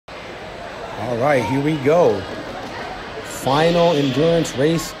All right, here we go. Final endurance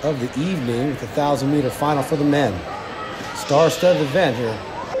race of the evening with the 1,000-meter final for the men. Star-studded event here.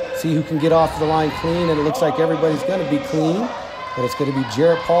 See who can get off the line clean, and it looks like everybody's going to be clean. But it's going to be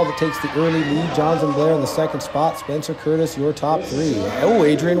Jarrett Paul that takes the early lead. Jonathan Blair in the second spot. Spencer Curtis, your top three. Oh,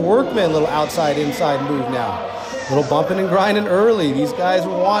 Adrian Workman, little outside-inside move now. Little bumping and grinding early. These guys are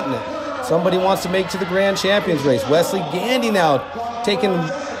wanting it. Somebody wants to make to the Grand Champions race. Wesley Gandy now taking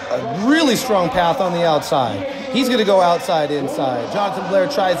a really strong path on the outside. He's going to go outside-inside. Jonathan Blair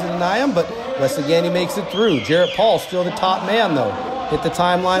tries to deny him, but Wesley Gandy makes it through. Jarrett Paul still the top man, though. Hit the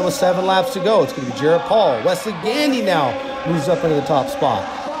timeline with 7 laps to go. It's going to be Jarrett Paul. Wesley Gandy now moves up into the top spot.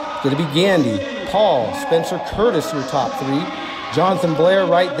 It's going to be Gandy, Paul, Spencer Curtis, your top three. Jonathan Blair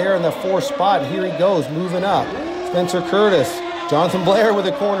right there in the 4th spot. And here he goes, moving up. Spencer Curtis, Jonathan Blair with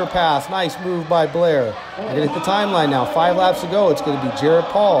a corner pass. Nice move by Blair. They're going to hit the timeline now. 5 laps to go. It's going to be Jarrett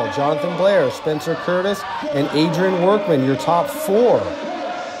Paul, Jonathan Blair, Spencer Curtis, and Adrian Workman, your top 4.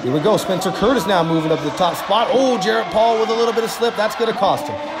 Here we go. Spencer Curtis now moving up to the top spot. Oh, Jarrett Paul with a little bit of slip. That's going to cost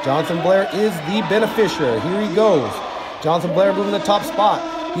him. Jonathan Blair is the beneficiary. Here he goes. Jonathan Blair moving to the top spot.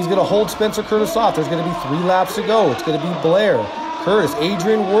 He's going to hold Spencer Curtis off. There's going to be 3 laps to go. It's going to be Blair, Curtis,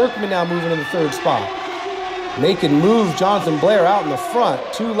 Adrian Workman now moving to the 3rd spot. Making moves, Jonathan Blair out in the front.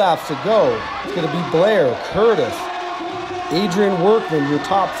 2 laps to go. It's going to be Blair, Curtis, Adrian Workman, your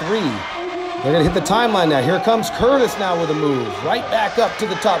top 3. They're going to hit the timeline now. Here comes Curtis now with a move. Right back up to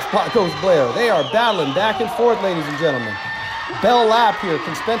the top spot goes Blair. They are battling back and forth, ladies and gentlemen. Bell lap here.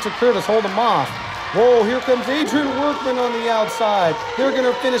 Can Spencer Curtis hold him off? Whoa, here comes Adrian Workman on the outside. They're going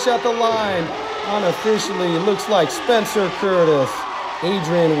to finish out the line. Unofficially, it looks like Spencer Curtis,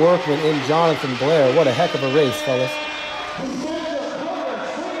 Adrian Workman, and Jonathan Blair. What a heck of a race, fellas.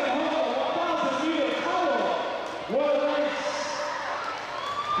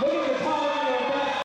 Look